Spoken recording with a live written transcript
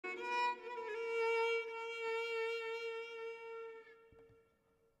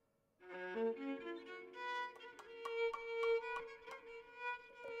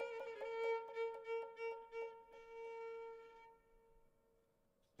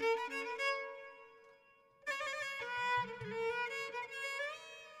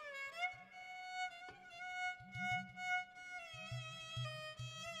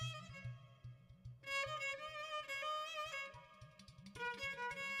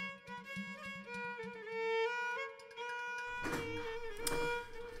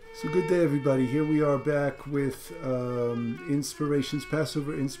So good day, everybody. Here we are back with inspirations,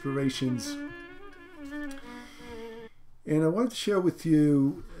 Passover inspirations. And I wanted to share with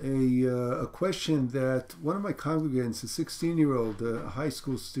you a question that one of my congregants, a 16-year-old, a high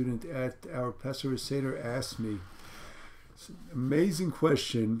school student at our Passover Seder, asked me. It's an amazing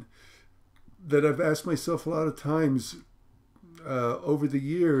question that I've asked myself a lot of times over the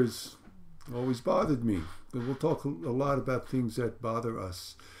years. Always bothered me. But we'll talk a lot about things that bother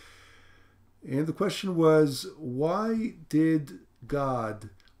us. And the question was, why did God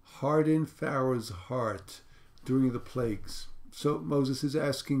harden Pharaoh's heart during the plagues? So Moses is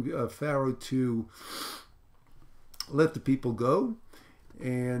asking Pharaoh to let the people go.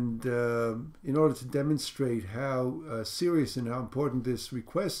 And in order to demonstrate how serious and how important this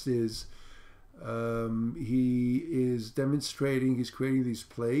request is, he is demonstrating, he's creating these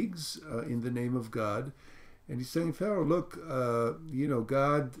plagues in the name of God. And he's saying, Pharaoh, look,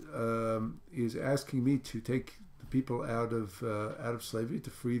 God is asking me to take the people out of slavery, to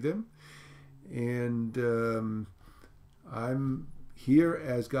free them. And I'm here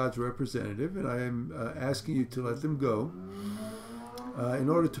as God's representative, and I am asking you to let them go in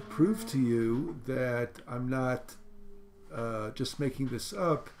order to prove to you that I'm not just making this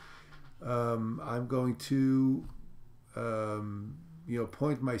up. I'm going to,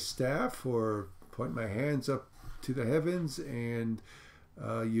 point my staff or point my hands up to the heavens, and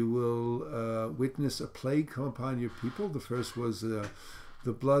you will witness a plague come upon your people. The first was the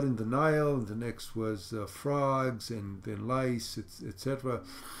blood in the Nile, and the next was frogs, and then lice, etc.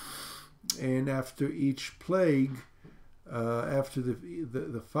 And after each plague, after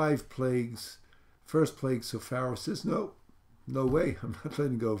the 5 plagues, first plague, so Pharaoh says, no way, I'm not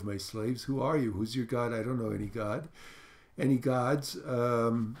letting go of my slaves. Who are you? Who's your God? I don't know any God. Any gods? I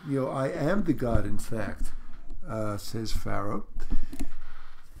am the God, in fact, says Pharaoh.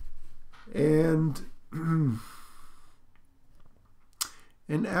 And and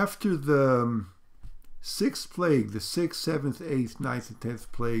after the 6th plague, the 6th, 7th, 8th, 9th, and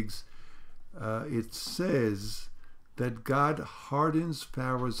 10th plagues, it says that God hardens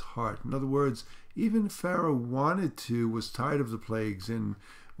Pharaoh's heart. In other words, even Pharaoh was tired of the plagues and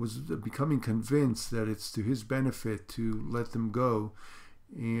was becoming convinced that it's to his benefit to let them go.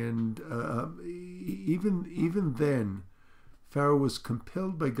 And even then, Pharaoh was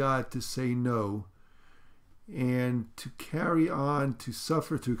compelled by God to say no and to carry on, to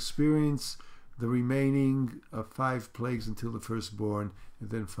suffer, to experience the remaining 5 plagues until the firstborn. And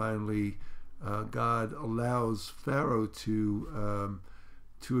then finally, God allows Pharaoh to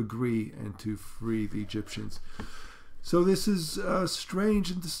agree and to free the Egyptians. So this is strange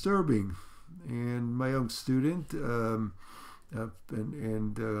and disturbing. And my young student and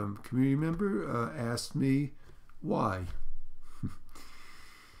community member asked me why.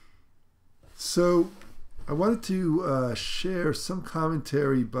 So I wanted to share some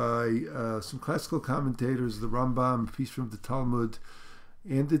commentary by some classical commentators, the Rambam, a piece from the Talmud,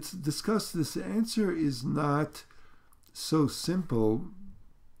 and to discuss this. The answer is not so simple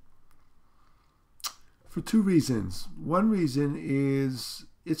for 2 reasons. One reason is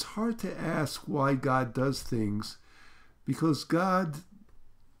it's hard to ask why God does things, because God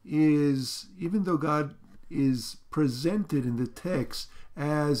is, even though God is presented in the text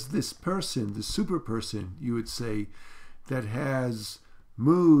as this person, the super person, you would say, that has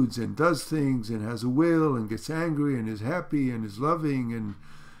moods and does things and has a will and gets angry and is happy and is loving and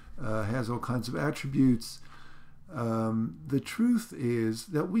has all kinds of attributes, the truth is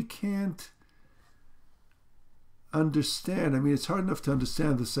that we can't understand. I mean, it's hard enough to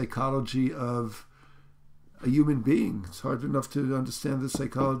understand the psychology of a human being. It's hard enough to understand the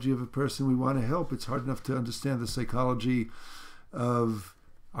psychology of a person we want to help. It's hard enough to understand the psychology of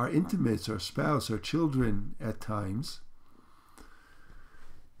our intimates, our spouse, our children at times.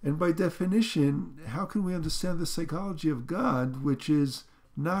 And by definition, how can we understand the psychology of God, which is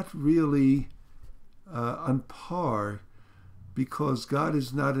not really on par, because God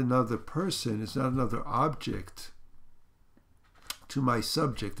is not another person, it's not another object to my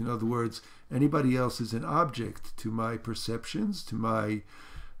subject. In other words, anybody else is an object to my perceptions, to my,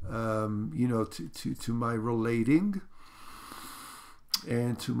 to my relating,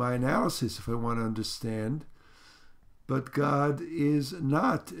 and to my analysis, if I want to understand. But God is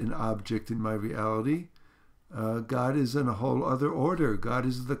not an object in my reality. God is in a whole other order. God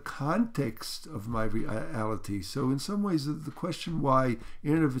is the context of my reality. So in some ways, the question why,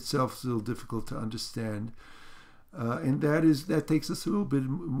 in and of itself, is a little difficult to understand. And that takes us a little bit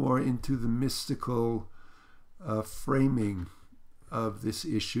more into the mystical framing of this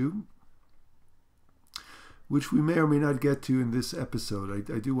issue. which we may or may not get to in this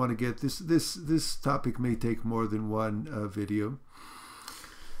episode. I do want to get this topic may take more than one video,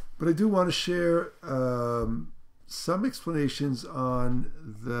 but I do want to share some explanations on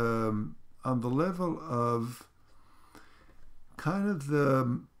the level of kind of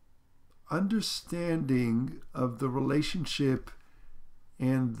the understanding of the relationship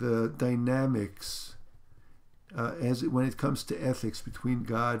and the dynamics when it comes to ethics between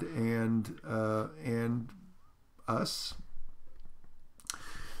God and us.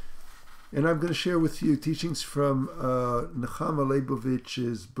 And I'm going to share with you teachings from Nechama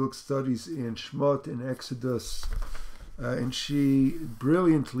Leibovich's book Studies in Shmot and Exodus, and she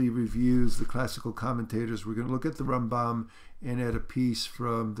brilliantly reviews the classical commentators. We're going to look at the Rambam and at a piece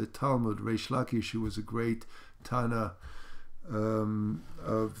from the Talmud. Reish Lakish, who was a great Tana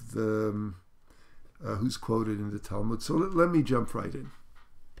of the who's quoted in the Talmud. So let me jump right in.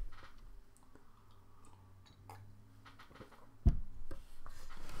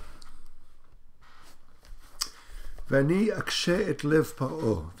 ואני אקשה את לב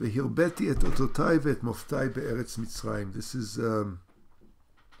פרעה, והרביתי את אותותיי ואת מופתיי בארץ מצרים. This is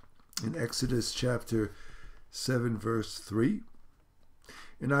in Exodus chapter 7, verse 3.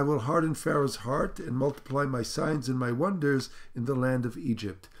 And I will harden Pharaoh's heart and multiply my signs and my wonders in the land of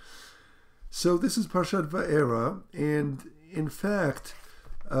Egypt. So this is Parshat Va'era, and in fact,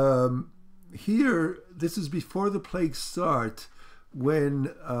 here, this is before the plagues start,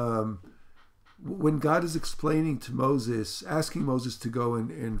 when God is explaining to Moses, asking Moses to go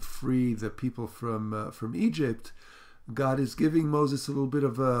and free the people from Egypt. God is giving Moses a little bit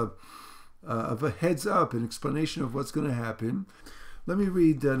of a heads up, an explanation of what's going to happen. Let me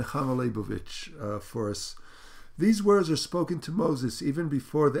read Nechama Leibovich for us. These words are spoken to Moses even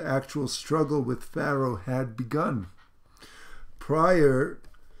before the actual struggle with Pharaoh had begun. Prior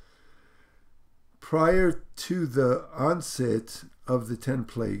to the onset of the 10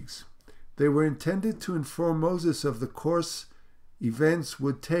 plagues, they were intended to inform Moses of the course events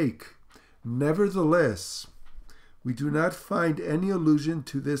would take. Nevertheless, we do not find any allusion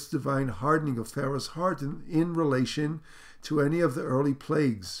to this divine hardening of Pharaoh's heart in relation to any of the early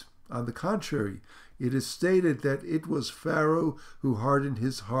plagues. On the contrary, it is stated that it was Pharaoh who hardened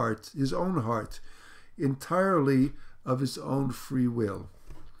his own heart, entirely of his own free will.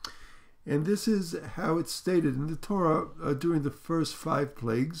 And this is how it's stated in the Torah during the first 5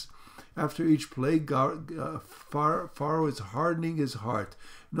 plagues. After each plague, Pharaoh is hardening his heart.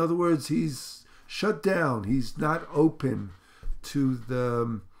 In other words, he's shut down. He's not open to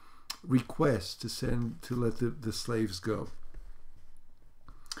the request to let the slaves go.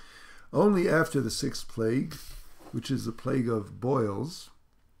 Only after the 6th plague, which is the plague of boils,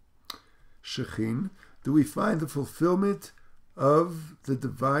 Shechin, do we find the fulfillment of the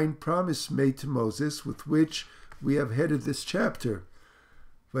divine promise made to Moses, with which we have headed this chapter.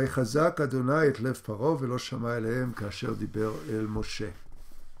 ויחזק אדוני את לב פרעה ולא שמע אליהם כאשר דיבר אל משה.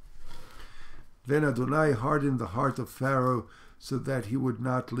 Then Adonai hardened the heart of Pharaoh so that he would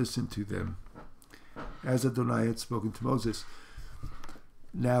not listen to them, as Adonai had spoken to Moses.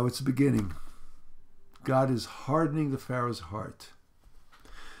 Now it's beginning. God is hardening the Pharaoh's heart.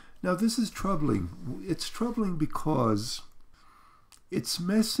 Now this is troubling. It's troubling because it's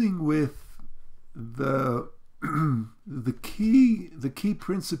messing with the key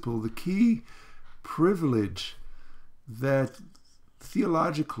principle, the key privilege that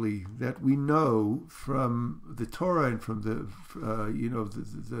theologically that we know from the Torah and from the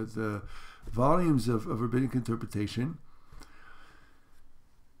volumes of rabbinic interpretation,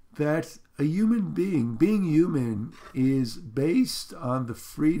 that a human being human is based on the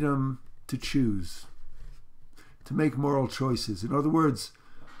freedom to choose, to make moral choices. In other words,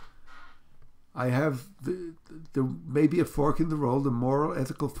 I have there may be a fork in the road, a moral,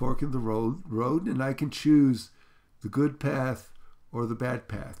 ethical fork in the road, and I can choose the good path or the bad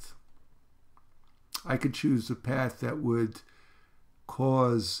path. I could choose a path that would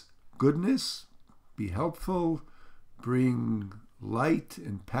cause goodness, be helpful, bring light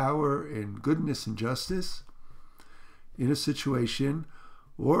and power and goodness and justice in a situation,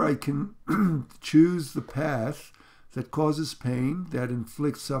 or I can choose the path that causes pain, that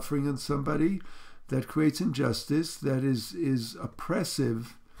inflicts suffering on somebody, that creates injustice, that is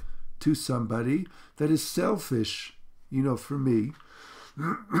oppressive to somebody, that is selfish, for me.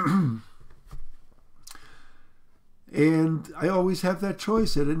 And I always have that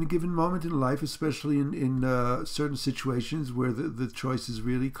choice at any given moment in life, especially in certain situations where the choice is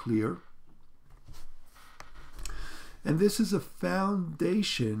really clear. And this is a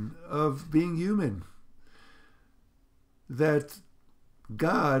foundation of being human. That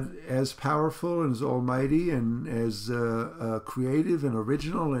God, as powerful and as almighty and as creative and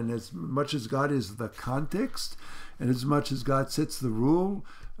original, and as much as God is the context, and as much as God sets the rule,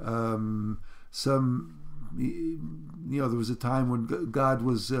 there was a time when God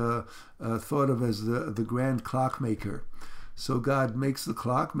was thought of as the grand clockmaker. So God makes the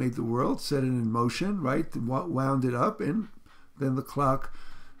clock, made the world, set it in motion, right? Wound it up, and then the clock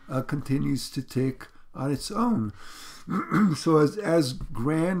continues to tick on its own. So as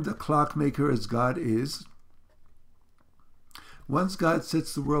grand a clockmaker as God is, once God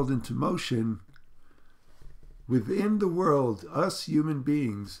sets the world into motion, within the world, us human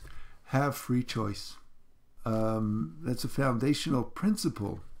beings have free choice. That's a foundational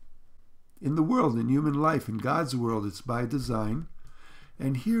principle in the world, in human life, in God's world. It's by design.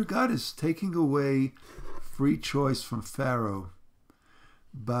 And here God is taking away free choice from Pharaoh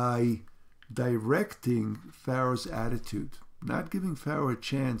by directing Pharaoh's attitude, not giving Pharaoh a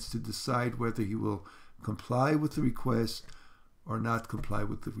chance to decide whether he will comply with the request or not comply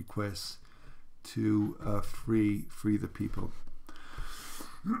with the request to free the people.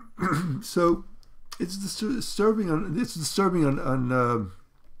 So it's disturbing on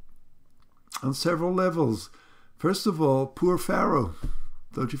several levels. First of all, poor Pharaoh.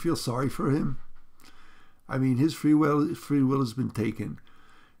 Don't you feel sorry for him? I mean, his free will has been taken.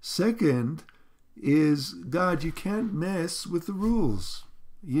 Second is, God, you can't mess with the rules.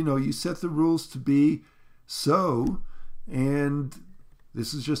 You set the rules to be so, and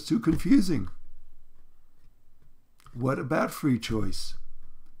this is just too confusing. What about free choice?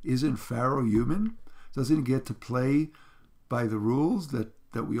 Isn't Pharaoh human? Doesn't he get to play by the rules that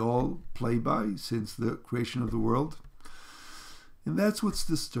we all play by since the creation of the world? And that's what's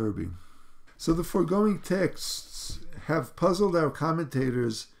disturbing. So the foregoing texts have puzzled our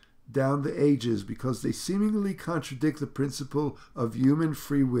commentators down the ages because they seemingly contradict the principle of human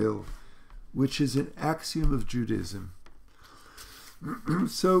free will, which is an axiom of Judaism.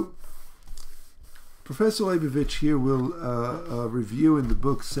 So Professor Leibovich here will review in the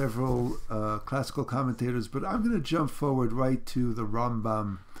book several classical commentators, but I'm going to jump forward right to the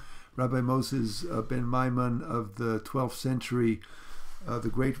Rambam, Rabbi Moses ben Maimon of the 12th century, the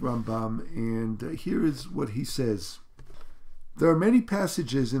great Rambam, and here is what he says. There are many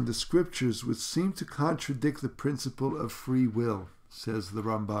passages in the scriptures which seem to contradict the principle of free will, says the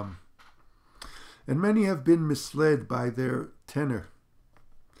Rambam, and many have been misled by their tenor.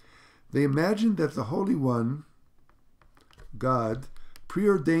 They imagine that the Holy One, God,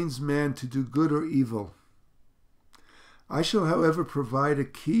 preordains man to do good or evil. I shall, however, provide a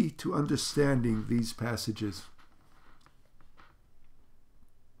key to understanding these passages.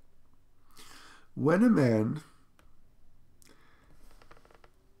 When a man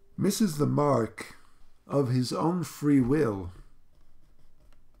misses the mark of his own free will,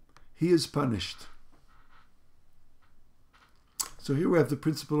 he is punished. So here we have the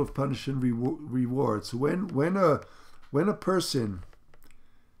principle of punish and reward. So when a person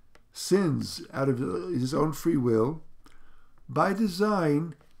sins out of his own free will, by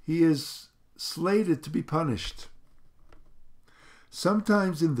design, he is slated to be punished.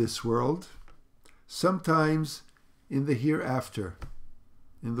 Sometimes in this world, sometimes in the hereafter,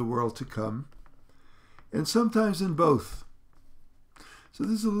 in the world to come, and sometimes in both. So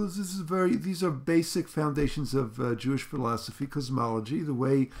these are basic foundations of Jewish philosophy, cosmology, the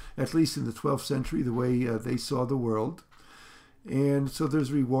way, at least in the 12th century, the way they saw the world. And so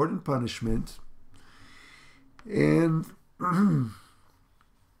there's reward and punishment. And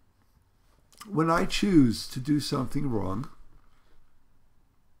when I choose to do something wrong,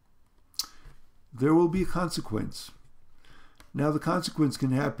 there will be a consequence. Now, the consequence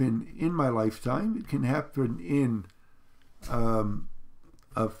can happen in my lifetime. It can happen in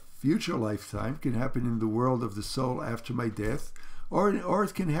a future lifetime. It can happen in the world of the soul after my death. Or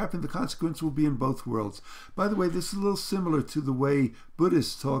it can happen, the consequence will be in both worlds. By the way, this is a little similar to the way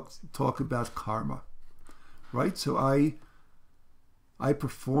Buddhists talk about karma. Right? So I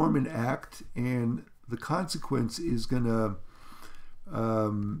perform an act, and the consequence is going to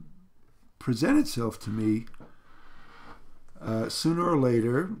present itself to me sooner or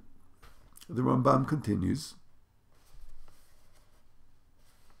later. The Rambam continues.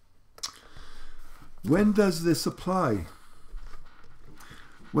 When does this apply?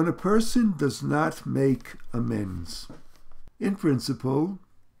 When a person does not make amends. In principle,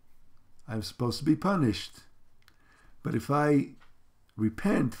 I'm supposed to be punished. But if I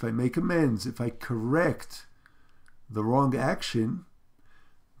repent, if I make amends, if I correct the wrong action,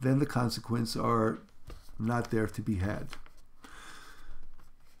 then the consequences are not there to be had.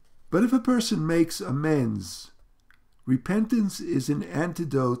 But if a person makes amends Repentance is an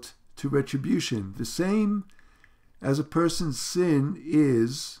antidote to retribution. The same as a person's sin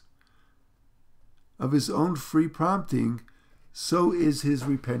is of his own free prompting, so is his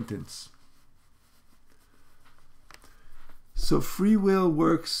repentance. So free will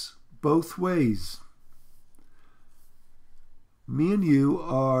works both ways. Me and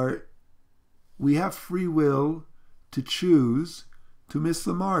you we have free will to choose to miss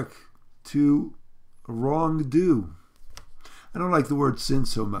the mark, to wrong-do. I don't like the word sin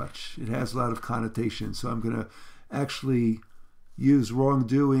so much. It has a lot of connotation, so I'm going to actually use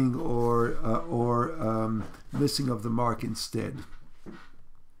wrongdoing or missing of the mark instead.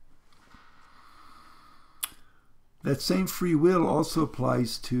 That same free will also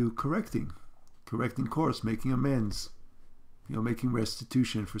applies to correcting course, making amends, making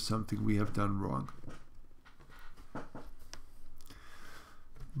restitution for something we have done wrong.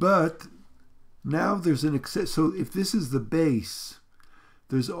 But now there's an exception. So if this is the base,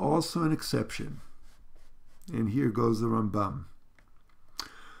 there's also an exception. And here goes the Rambam.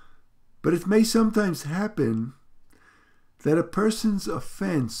 But it may sometimes happen that a person's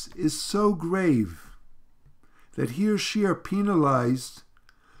offense is so grave that he or she are penalized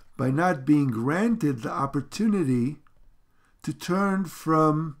by not being granted the opportunity to turn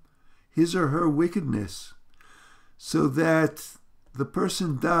from his or her wickedness, so that the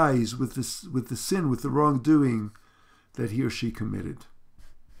person dies with the sin, with the wrongdoing that he or she committed.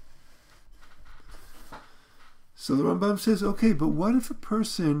 So the Rambam says, okay, but what if a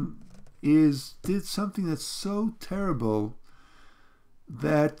person did something that's so terrible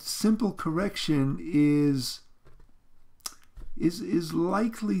that simple correction is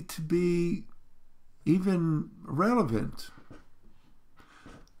likely to be even relevant?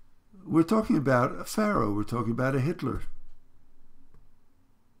 We're talking about a Pharaoh. We're talking about a Hitler.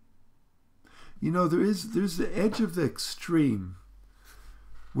 There's the edge of the extreme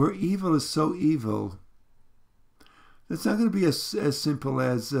where evil is so evil. It's not going to be as simple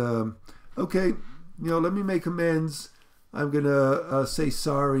as, okay, let me make amends. I'm going to say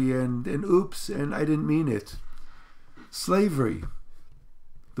sorry and oops, and I didn't mean it. Slavery,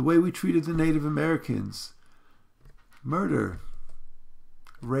 the way we treated the Native Americans, murder,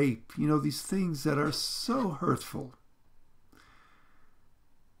 rape, these things that are so hurtful.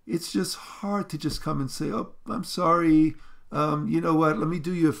 It's just hard to just come and say, oh, I'm sorry, you know what, let me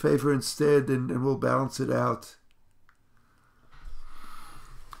do you a favor instead and we'll balance it out.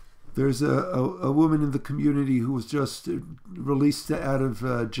 There's a woman in the community who was just released out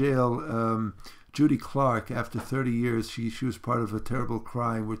of jail, Judy Clark, after 30 years. She was part of a terrible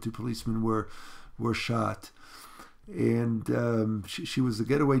crime where 2 policemen were shot. And she was a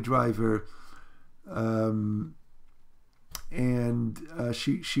getaway driver.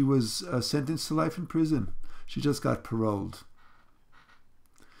 She was sentenced to life in prison. She just got paroled.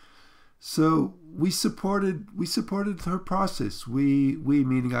 So we supported her process. We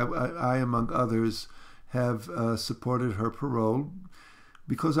meaning I among others have supported her parole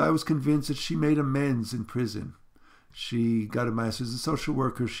because I was convinced that she made amends in prison. She got a master's in social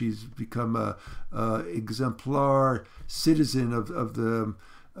worker. She's become a exemplar citizen of the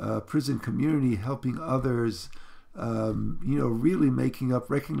prison community, helping others. Really making up,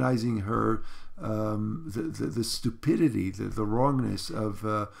 recognizing her the stupidity, the wrongness of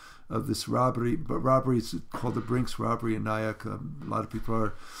this robbery. But robbery is called the Brinks robbery in Nyack. A lot of people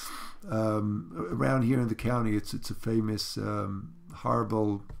are around here in the county. It's a famous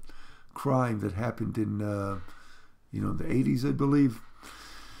horrible crime that happened in the 80s, I believe.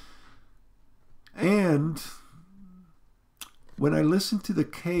 And when I listened to the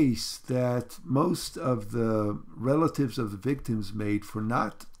case that most of the relatives of the victims made for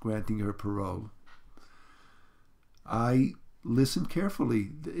not granting her parole, I listened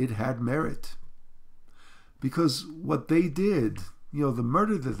carefully. It had merit. Because what they did, the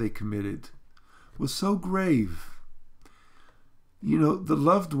murder that they committed, was so grave. The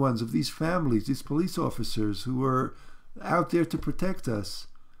loved ones of these families, these police officers who were out there to protect us,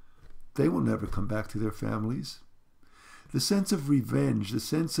 they will never come back to their families. The sense of revenge, the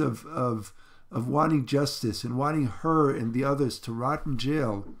sense of wanting justice and wanting her and the others to rot in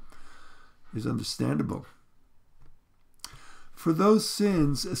jail is understandable. For those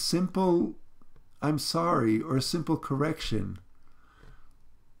sins, a simple I'm sorry or a simple correction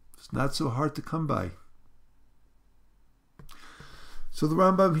is not so hard to come by. So the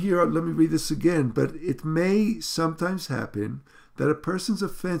Rambam here, let me read this again, but it may sometimes happen that a person's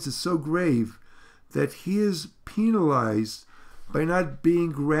offense is so grave that he is penalized by not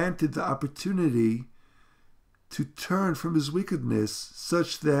being granted the opportunity to turn from his wickedness,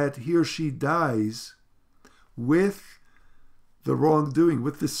 such that he or she dies with the wrongdoing,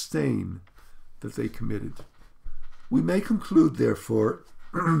 with the stain that they committed. We may conclude, therefore,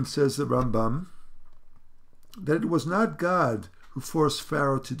 says the Rambam, that it was not God who forced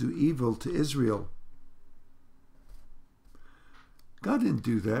Pharaoh to do evil to Israel. God didn't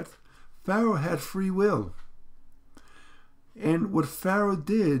do that. Pharaoh had free will. And what Pharaoh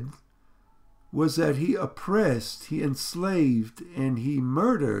did was that he oppressed, he enslaved, and he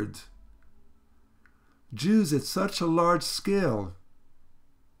murdered Jews at such a large scale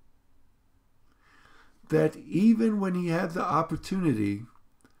that even when he had the opportunity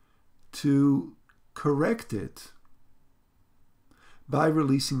to correct it by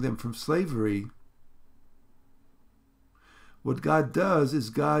releasing them from slavery, what God does is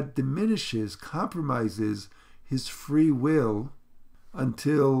God diminishes, compromises his free will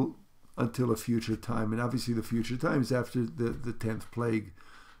until a future time. And obviously the future time is after the 10th plague,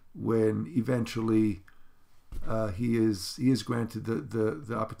 when eventually he is granted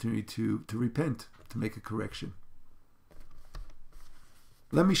the opportunity to repent, to make a correction.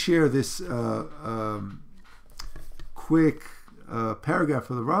 Let me share this quick paragraph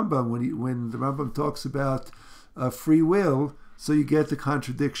of the Rambam when the Rambam talks about free will, so you get the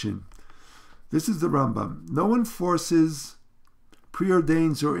contradiction. This is the Rambam. No one forces,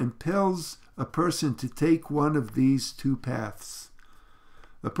 preordains, or impels a person to take one of these two paths.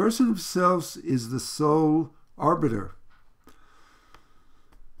 A person himself is the sole arbiter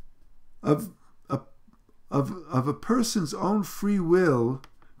of a person's own free will.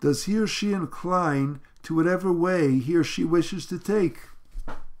 Does he or she incline to whatever way he or she wishes to take,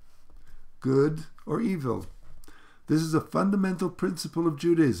 good or evil? This is a fundamental principle of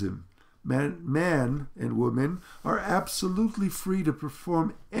Judaism. Man and woman are absolutely free to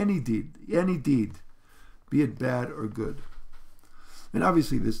perform any deed, be it bad or good. And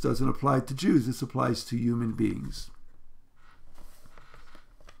obviously this doesn't apply to Jews, this applies to human beings.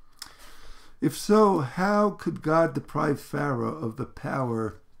 If so, how could God deprive Pharaoh of the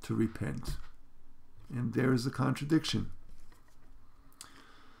power to repent? And there is a contradiction.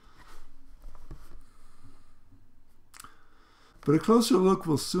 But a closer look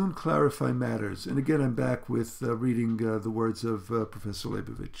will soon clarify matters. And again, I'm back with reading the words of Professor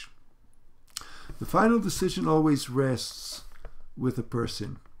Leibovich. The final decision always rests with a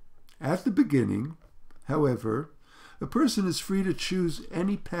person. At the beginning, however, a person is free to choose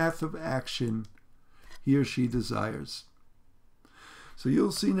any path of action he or she desires. So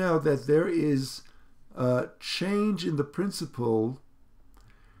you'll see now that there is a change in the principle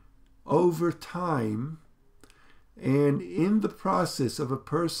over time, and in the process of a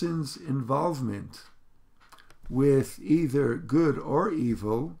person's involvement with either good or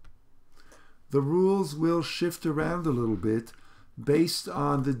evil, the rules will shift around a little bit based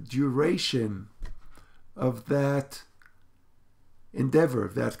on the duration of that endeavor,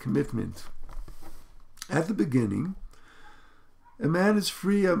 of that commitment. At the beginning, a man is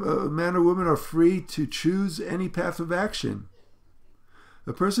free, a man or woman are free to choose any path of action.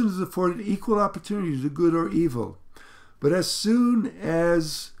 A person is afforded equal opportunity to do good or evil. But as soon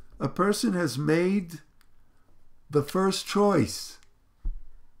as a person has made the first choice,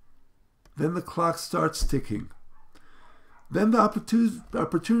 then the clock starts ticking. Then the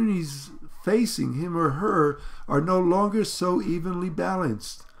opportunities facing him or her are no longer so evenly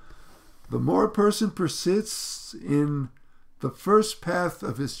balanced. The more a person persists in the first path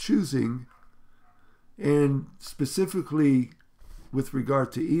of his choosing, and specifically with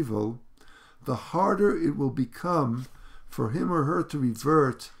regard to evil, the harder it will become for him or her to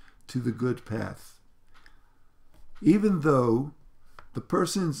revert to the good path, even though the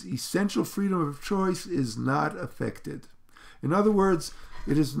person's essential freedom of choice is not affected. In other words,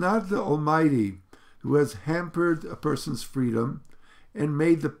 it is not the Almighty who has hampered a person's freedom and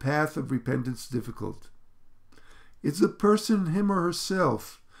made the path of repentance difficult. It's the person, him or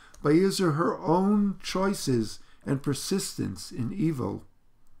herself, by his or her own choices and persistence in evil.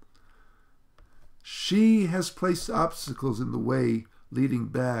 She has placed obstacles in the way leading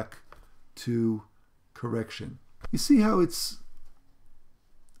back to correction. You see how it's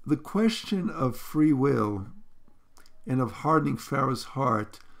the question of free will and of hardening Pharaoh's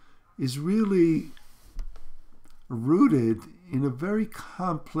heart is really rooted in a very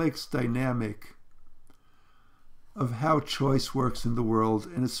complex dynamic of how choice works in the world,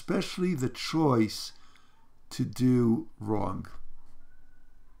 and especially the choice to do wrong.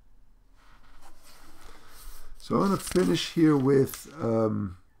 So I want to finish here with a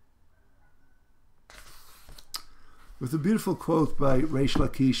beautiful quote by Reish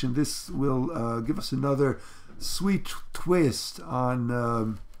Lakish, and this will give us another sweet twist on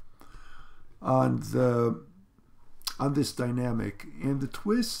the on this dynamic. And the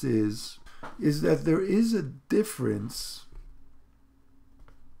twist is that there is a difference,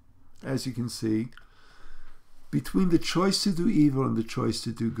 as you can see, between the choice to do evil and the choice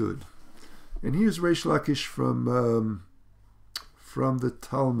to do good. And here's Reish Lakish from the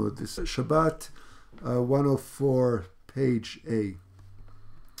Talmud. This is Shabbat 104, page A.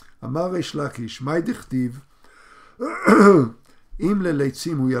 Amar Reish Lakish, Mai dichtiv, im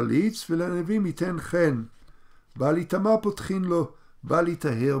leletzim hu yalitz, velanevim iten chen, ba litama potchin lo, ba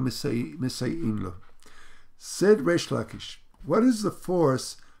litaher mesayin lo. Said Reish Lakish, what is the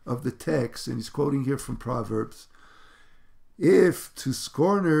force of the text, and he's quoting here from Proverbs, if to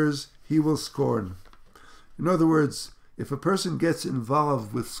scorners he will scorn. In other words, if a person gets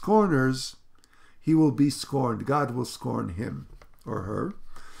involved with scorners, he will be scorned. God will scorn him or her.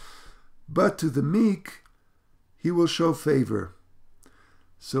 But to the meek, he will show favor.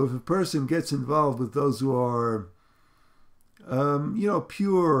 So if a person gets involved with those who are,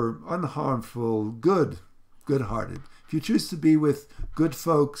 pure, unharmful, good-hearted, if you choose to be with good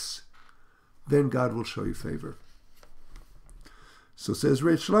folks, then God will show you favor. So says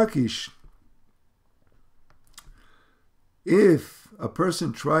Reish Lakish, if a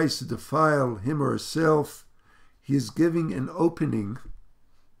person tries to defile him or herself, he is giving an opening.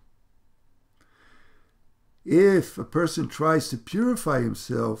 If a person tries to purify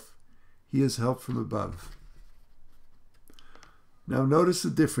himself, he has help from above. Now notice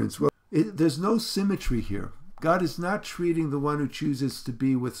the difference. Well, there's no symmetry here. God is not treating the one who chooses to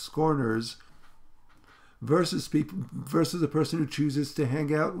be with scorners versus a person who chooses to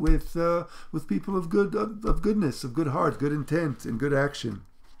hang out with people of goodness, of good heart, good intent, and good action.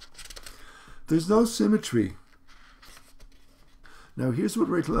 There's no symmetry. Now here's what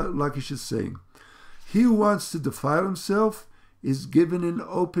Reish Lakish is saying. He who wants to defile himself is given an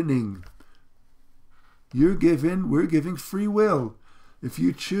opening. We're giving free will. If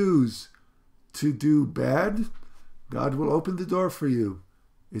you choose to do bad, God will open the door for you.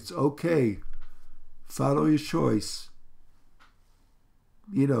 It's okay. Follow your choice.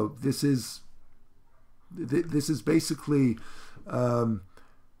 This is basically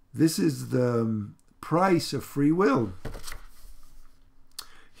this is the price of free will.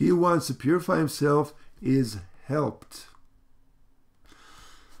 He who wants to purify himself is helped.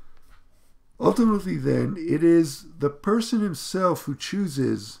 Ultimately, then, it is the person himself who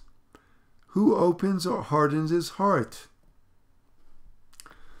chooses, who opens or hardens his heart.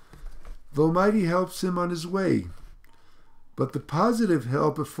 The Almighty helps him on his way, but the positive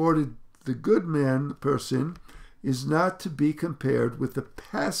help afforded the good person is not to be compared with the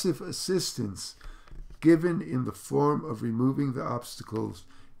passive assistance given in the form of removing the obstacles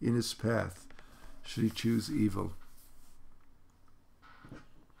in his path, should he choose evil.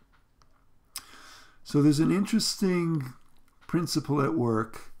 So there's an interesting principle at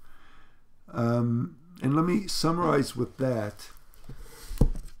work, and let me summarize with that.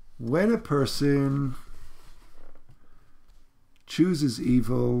 When a person chooses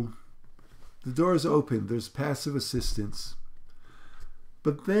evil, the door is open, there's passive assistance.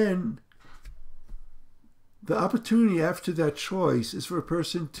 But then the opportunity after that choice is for a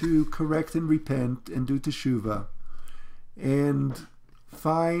person to correct and repent and do teshuvah and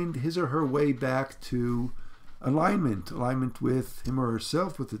find his or her way back to alignment with him or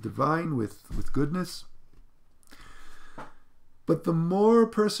herself, with the divine, with goodness. But the more a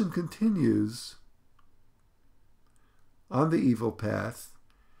person continues on the evil path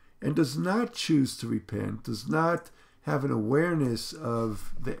and does not choose to repent, does not have an awareness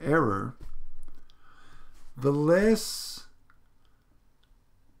of the error, the less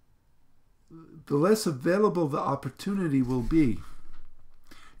available the opportunity will be.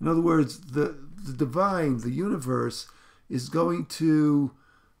 In other words, the divine, the universe, is going to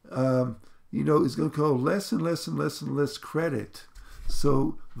is going to go less and less and less and less credit.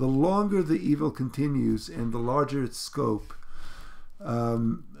 So the longer the evil continues and the larger its scope,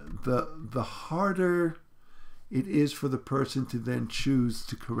 the harder it is for the person to then choose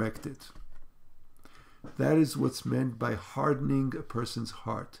to correct it. That is what's meant by hardening a person's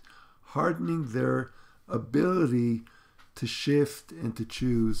heart, hardening their ability to shift and to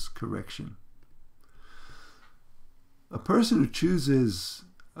choose correction. A person who chooses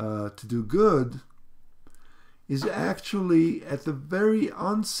to do good is actually, at the very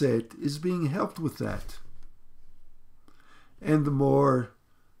onset, is being helped with that. And the more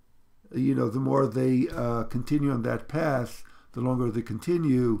they continue on that path, the longer they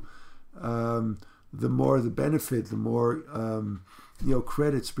continue, the more the benefit, the more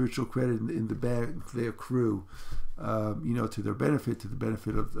credit, spiritual credit in the bank they accrue, to their benefit, to the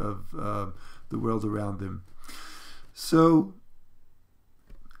benefit of the world around them. So,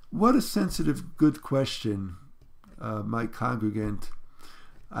 what a sensitive, good question, my congregant.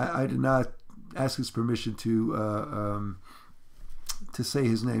 I did not ask his permission to say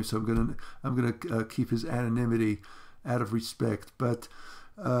his name, so I'm gonna keep his anonymity out of respect. But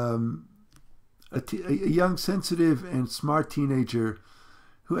a young, sensitive, and smart teenager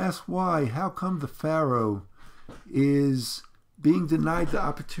who asked why, how come the Pharaoh is being denied the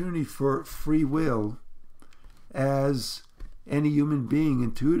opportunity for free will as any human being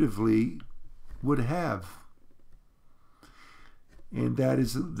intuitively would have. And that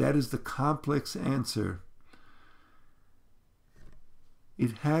is the complex answer.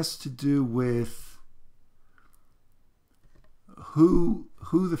 It has to do with who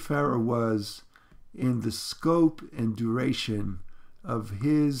the Pharaoh was in the scope and duration of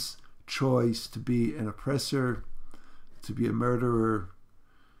his choice to be an oppressor, to be a murderer,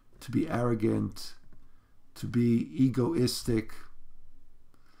 to be arrogant, to be egoistic.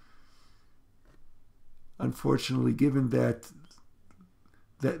 Unfortunately, given that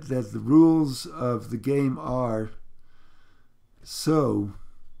the rules of the game are so,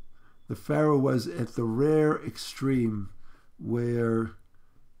 the Pharaoh was at the rare extreme where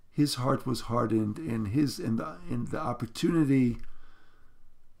his heart was hardened and the opportunity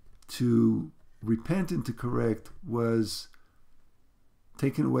to repent and to correct was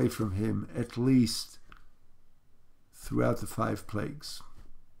taken away from him, at least throughout the 5 plagues.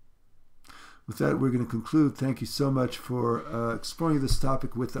 With that, we're going to conclude. Thank you so much for exploring this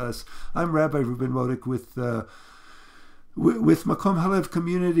topic with us. I'm Rabbi Ruben Modik with Makom Halev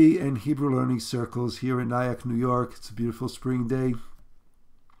Community and Hebrew Learning Circles here in Nyack, New York. It's a beautiful spring day.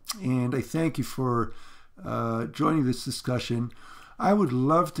 And I thank you for joining this discussion. I would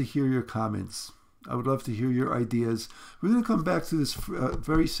love to hear your comments. I would love to hear your ideas. We're going to come back to this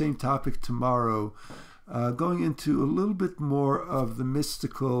very same topic tomorrow, going into a little bit more of the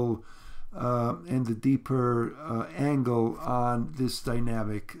mystical and the deeper angle on this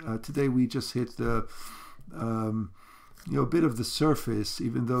dynamic. Today we just hit the a bit of the surface,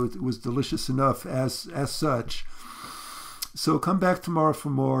 even though it was delicious enough as such. So come back tomorrow for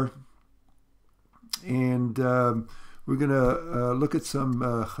more, and we're going to look at some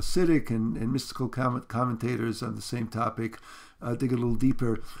Hasidic and mystical commentators on the same topic, dig a little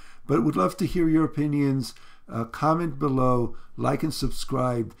deeper. But would love to hear your opinions. Comment below, like and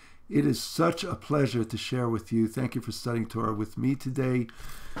subscribe. It is such a pleasure to share with you. Thank you for studying Torah with me today.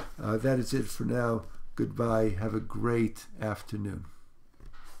 That is it for now. Goodbye. Have a great afternoon.